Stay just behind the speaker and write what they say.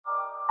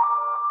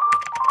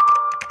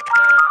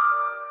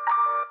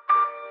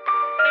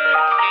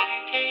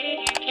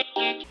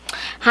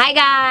Hi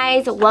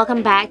guys,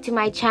 welcome back to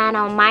my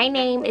channel. My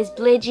name is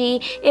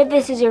Blidgy. If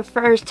this is your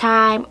first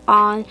time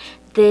on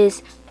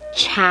this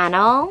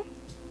channel,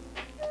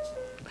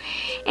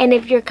 and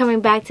if you're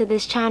coming back to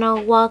this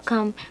channel,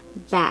 welcome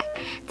back.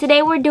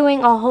 Today we're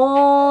doing a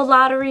whole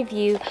lot of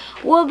review.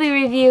 We'll be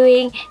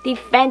reviewing the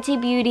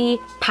Fenty Beauty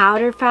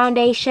Powder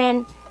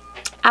Foundation.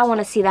 I want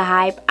to see the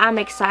hype. I'm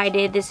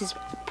excited. This is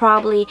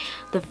probably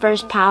the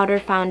first powder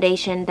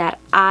foundation that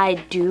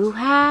I do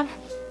have.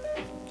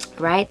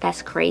 Right?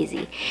 That's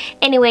crazy.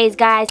 Anyways,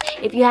 guys,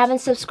 if you haven't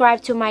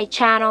subscribed to my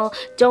channel,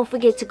 don't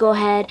forget to go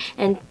ahead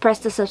and press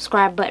the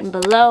subscribe button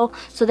below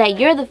so that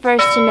you're the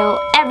first to know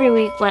every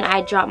week when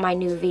I drop my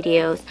new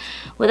videos.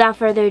 Without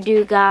further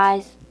ado,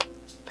 guys,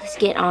 let's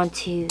get on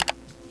to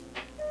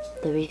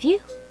the review.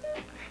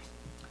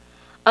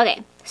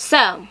 Okay,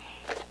 so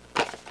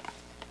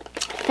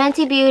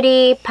Fenty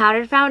Beauty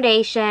Powder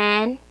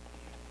Foundation.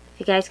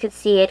 You guys could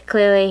see it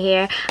clearly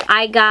here.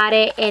 I got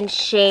it in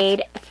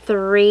shade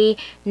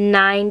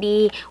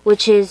 390,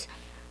 which is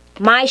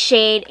my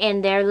shade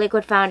in their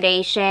liquid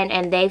foundation,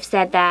 and they've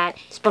said that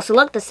it's supposed to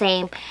look the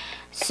same.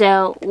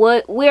 So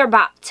we're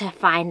about to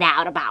find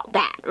out about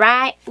that,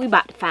 right? We're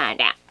about to find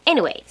out.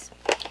 Anyways,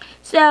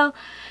 so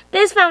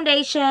this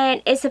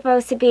foundation is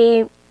supposed to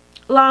be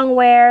long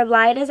wear,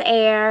 light as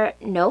air,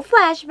 no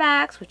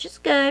flashbacks, which is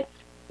good.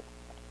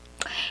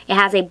 It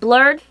has a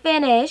blurred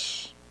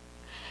finish.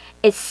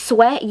 It's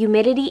sweat,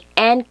 humidity,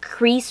 and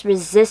crease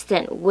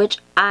resistant, which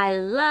I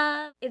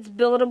love. It's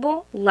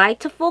buildable, light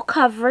to full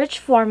coverage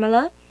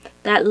formula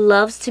that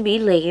loves to be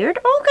layered.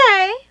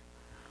 Okay,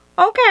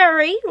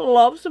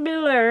 loves to be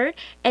layered.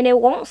 And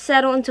it won't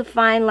settle into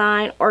fine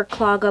line or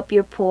clog up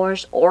your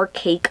pores or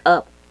cake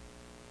up,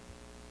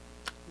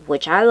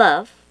 which I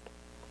love.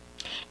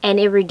 And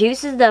it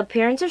reduces the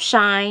appearance of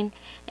shine.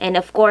 And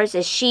of course,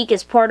 it's chic,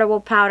 it's portable,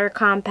 powder,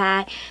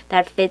 compact,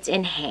 that fits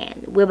in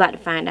hand. We're about to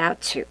find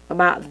out too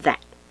about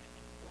that.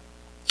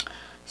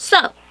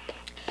 So,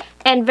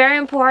 and very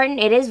important,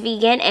 it is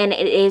vegan and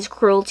it is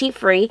cruelty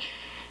free,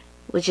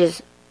 which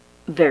is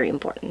very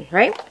important,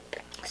 right?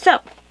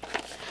 So,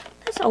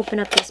 let's open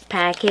up this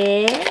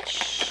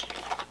package.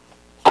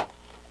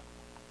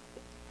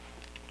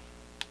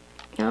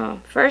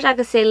 First I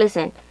could say,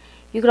 listen,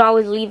 you could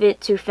always leave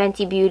it to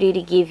Fenty Beauty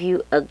to give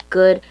you a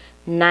good,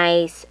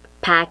 nice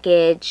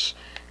package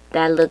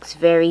that looks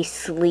very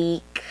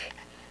sleek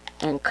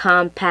and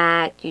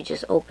compact. You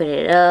just open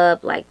it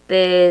up like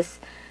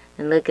this,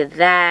 and look at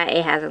that.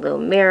 It has a little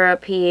mirror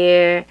up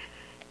here,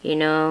 you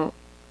know.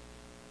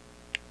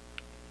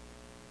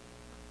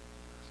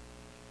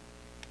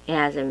 It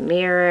has a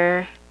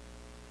mirror,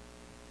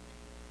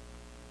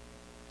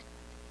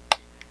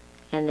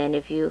 and then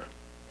if you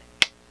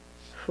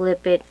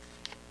flip it,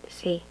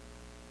 see,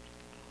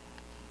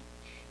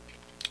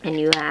 and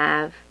you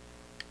have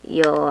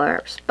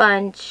your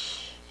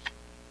sponge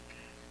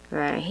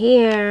right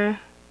here.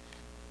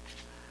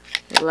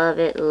 Love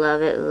it,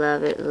 love it,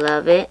 love it,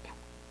 love it.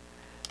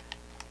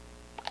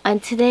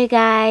 And today,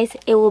 guys,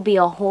 it will be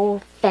a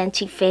whole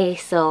Fenty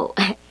face, so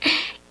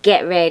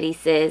get ready,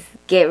 sis,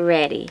 get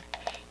ready.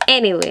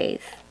 Anyways,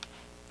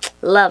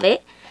 love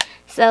it.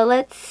 So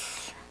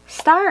let's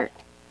start.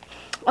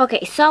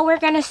 Okay, so we're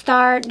gonna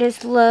start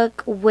this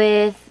look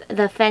with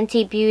the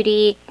Fenty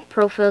Beauty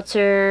Pro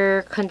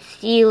Filter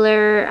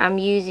Concealer. I'm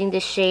using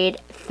the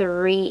shade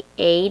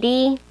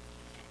 380.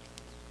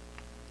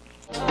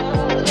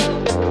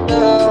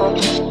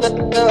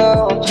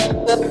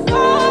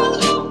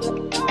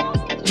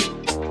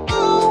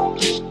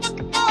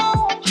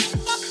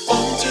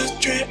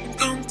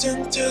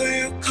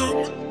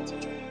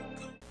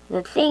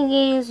 The thing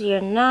is,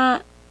 you're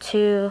not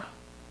to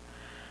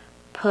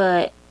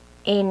put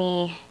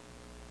anything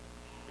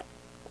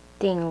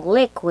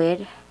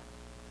liquid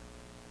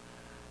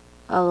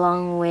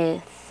along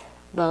with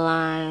the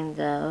lines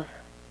of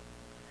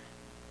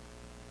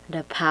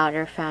the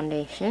powder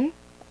foundation.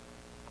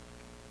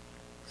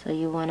 So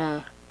you want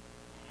to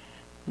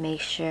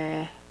make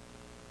sure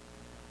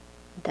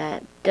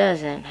that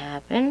doesn't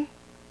happen,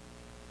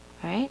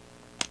 right?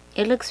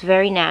 It looks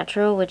very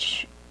natural,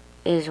 which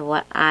is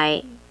what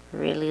I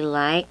really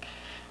like.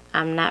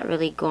 I'm not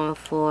really going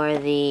for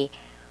the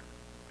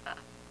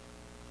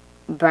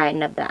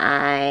brighten up the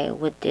eye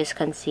with this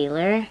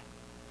concealer.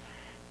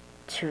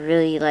 To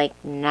really like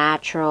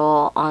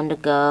natural, on the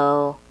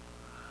go,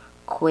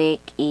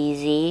 quick,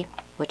 easy,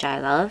 which I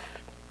love.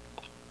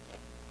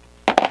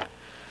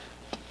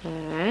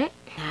 Alright,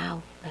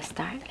 now let's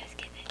start. Let's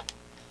get it.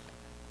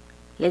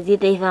 Let's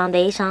get the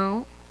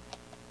foundation.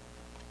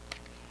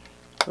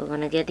 We're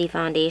gonna get the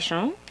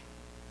foundation.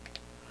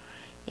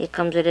 It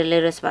comes with a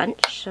little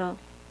sponge, so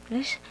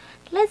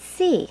let's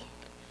see.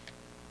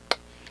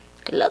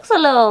 It looks a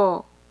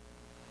little,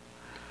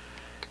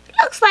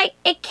 looks like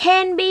it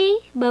can be,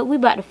 but we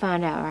about to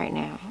find out right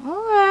now.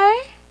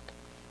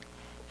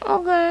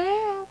 Okay.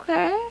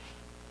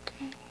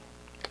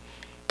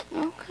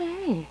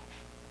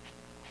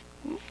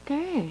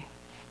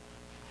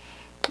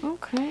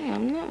 Okay,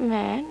 I'm not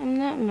mad.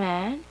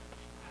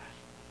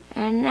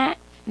 I'm not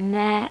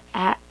matte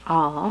at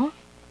all.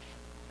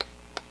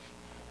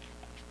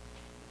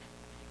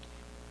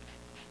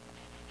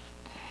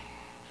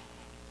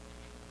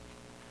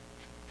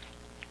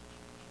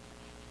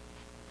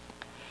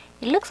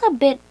 It looks a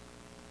bit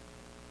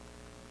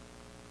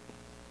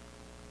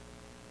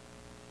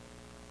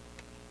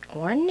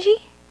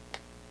orangey,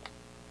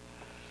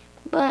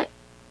 but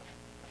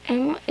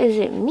is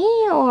it me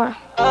or?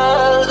 I'm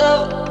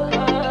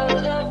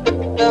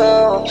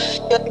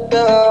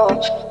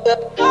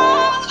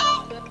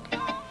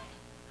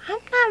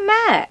not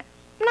mad.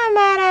 I'm not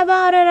mad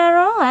about it at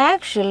all,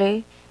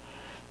 actually.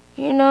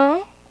 You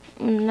know,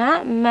 I'm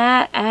not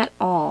mad at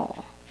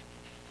all.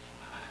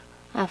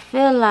 I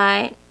feel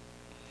like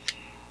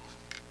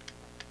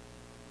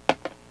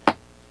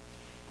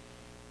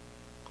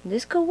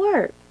this could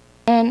work.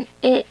 And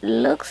it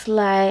looks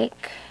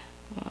like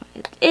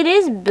it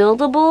is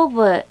buildable,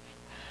 but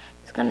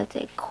it's gonna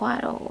take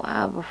quite a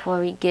while before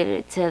we get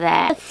it to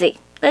that. Let's see.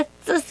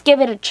 Let's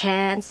give it a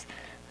chance.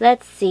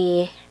 Let's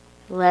see.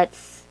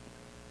 Let's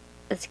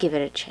give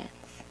it a chance.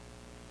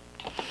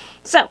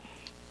 So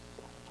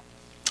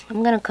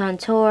I'm gonna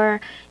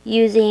contour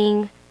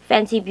using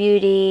Fenty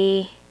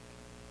Beauty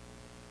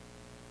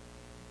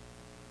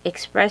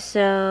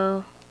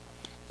Espresso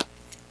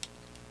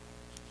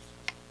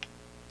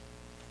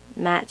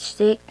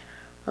matchstick.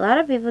 A lot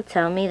of people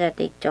tell me that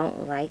they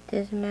don't like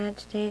this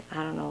matchstick. I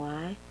don't know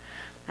why.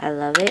 I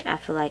love it. I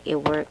feel like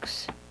it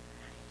works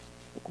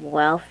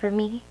well for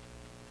me,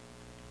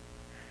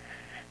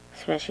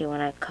 especially when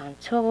I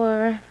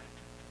contour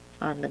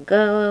on the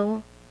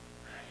go.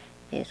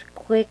 It's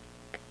quick,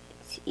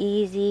 it's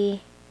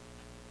easy,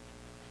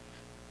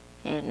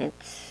 and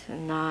it's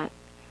not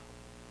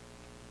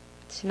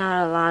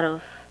a lot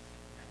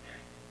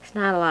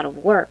of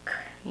work,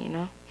 you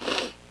know.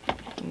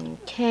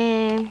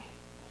 Okay.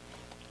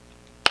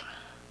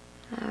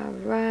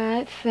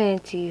 Alright,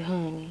 Fenty,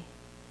 honey.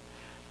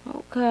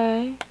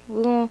 Okay.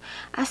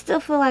 I still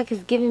feel like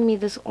it's giving me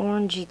this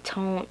orangey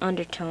tone,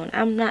 undertone.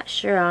 I'm not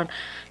sure on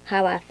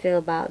how I feel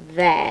about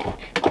that.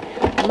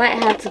 I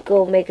might have to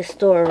go make a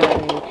store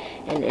run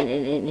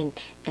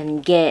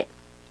and get,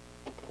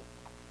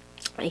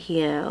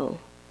 you know,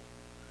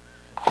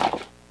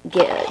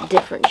 get a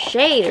different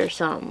shade or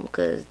something,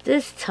 because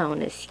this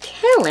tone is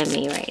killing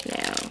me right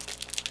now.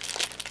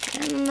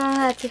 I don't know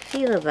how to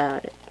feel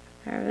about it.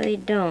 I really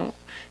don't.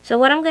 So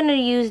what I'm going to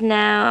use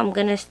now, I'm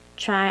going to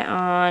try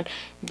on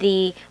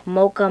the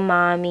Mocha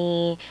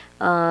Mami,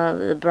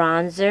 the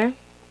bronzer.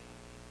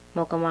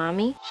 Mocha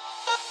Mami.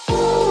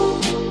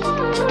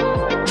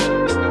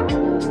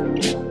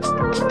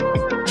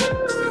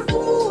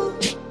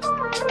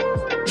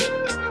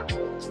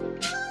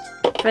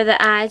 For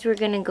the eyes, we're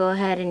going to go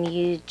ahead and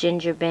use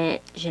Ginger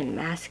Bench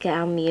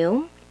Mascara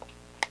Mew.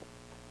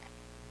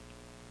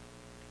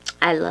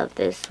 I love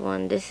this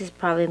one. This is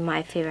probably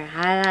my favorite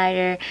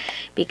highlighter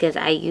because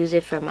I use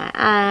it for my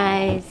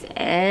eyes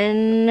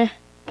and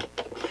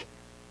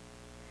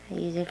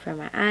my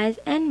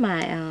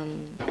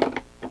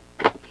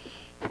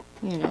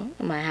you know,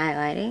 my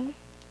highlighting.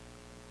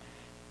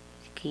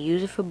 You can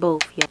use it for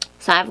both, y'all.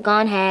 So I've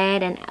gone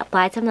ahead and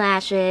applied some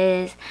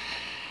lashes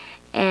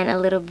and a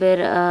little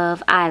bit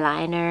of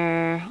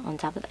eyeliner on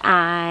top of the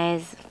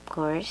eyes, of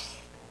course.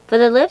 For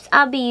the lips,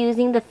 I'll be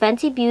using the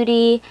Fenty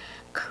Beauty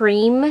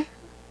Cream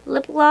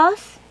lip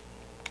gloss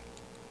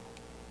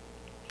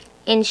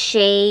in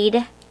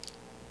shade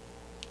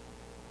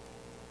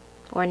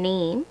or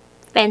name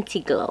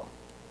Fenty Glow.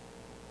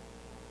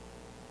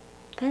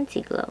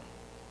 Fenty Glow.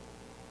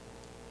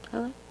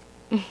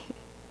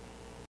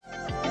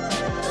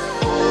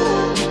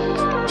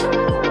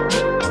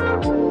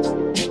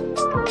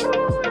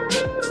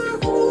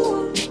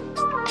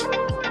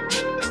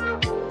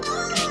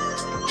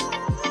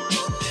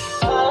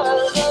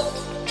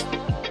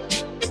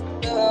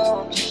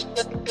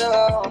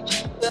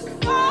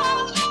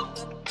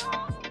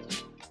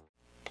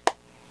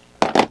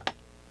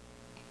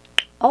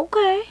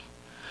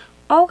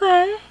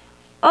 Okay.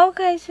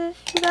 Okay, sis,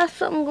 you got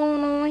something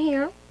going on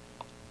here.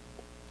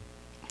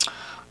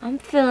 I'm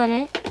feeling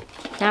it.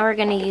 Now we're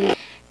gonna use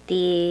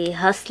the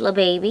Hustler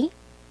Baby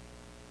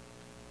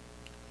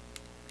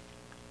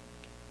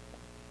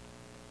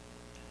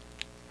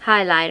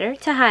highlighter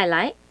to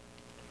highlight.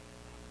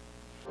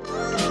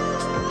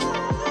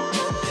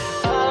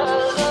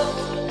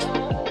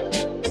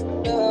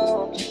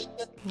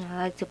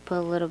 I like to put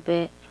a little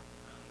bit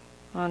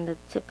on the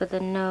tip of the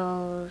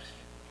nose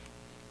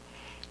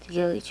to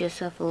give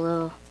yourself a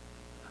little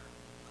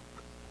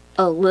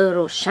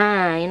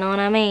shine, you know what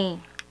I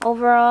mean?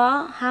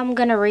 Overall, how I'm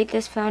gonna rate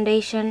this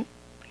foundation,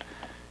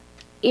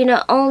 you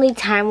know, only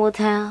time will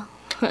tell.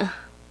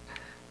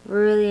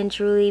 Really and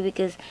truly,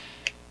 because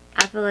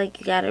I feel like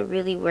you gotta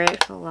really wear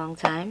it for a long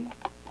time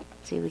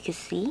so we can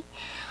see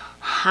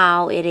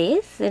how it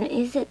is, and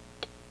is it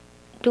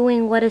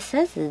doing what it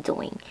says it's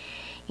doing,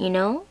 you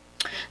know?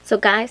 So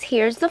guys,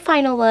 here's the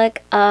final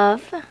look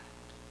of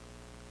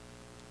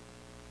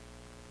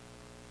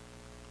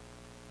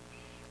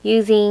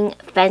using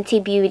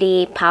Fenty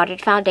Beauty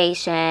powdered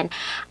foundation.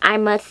 I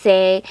must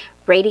say,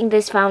 rating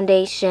this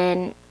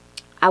foundation,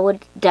 I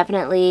would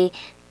definitely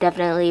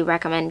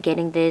recommend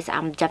getting this.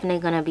 I'm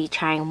definitely gonna be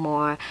trying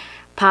more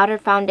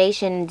powdered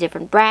foundation in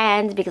different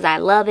brands because I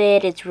love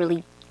it. It's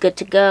really good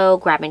to go,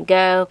 grab and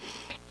go.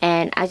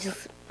 And I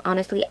just,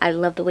 honestly, I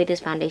love the way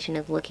this foundation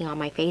is looking on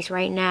my face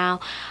right now.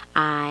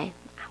 I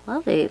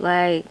love it.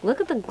 Like,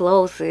 look at the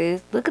glow,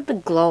 sis. Look at the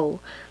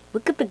glow.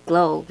 Look at the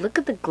glow. Look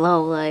at the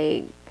glow.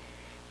 Like,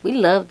 we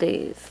love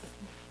this.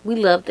 We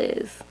love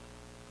this.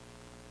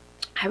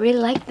 I really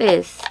like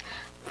this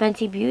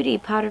Fenty Beauty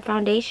powder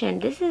foundation.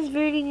 This is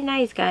really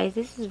nice, guys.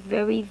 This is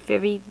very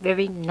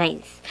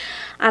nice.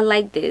 I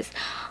like this.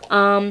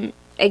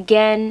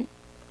 Again,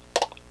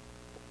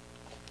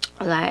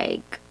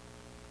 like,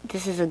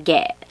 this is a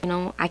get, you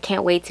know. I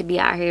can't wait to be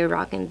out here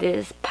rocking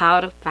this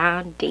powder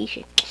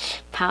foundation.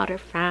 Powder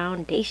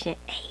foundation.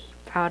 Hey,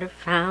 powder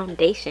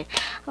foundation.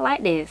 I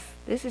like this.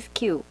 This is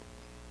cute.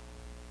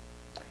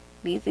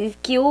 This is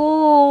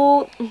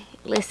cute.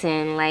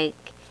 Listen, like,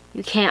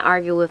 you can't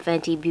argue with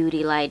Fenty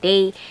Beauty. Like,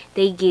 they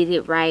get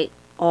it right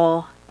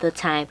all the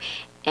time.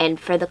 And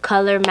for the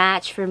color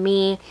match, for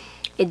me,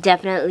 it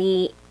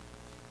definitely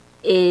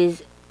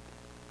is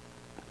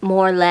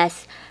more or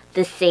less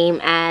the same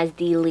as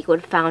the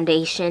liquid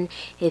foundation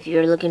if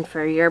you're looking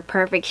for your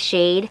perfect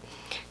shade.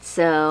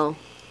 So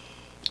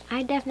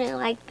I definitely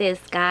like this,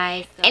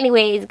 guys.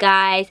 Anyways,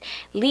 guys,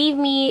 leave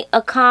me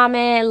a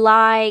comment,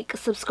 like,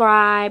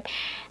 subscribe.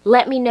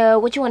 Let me know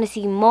what you want to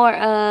see more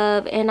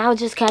of, and I'll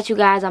just catch you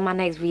guys on my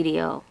next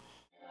video.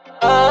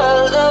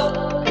 I love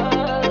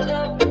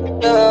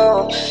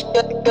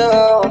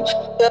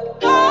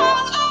you.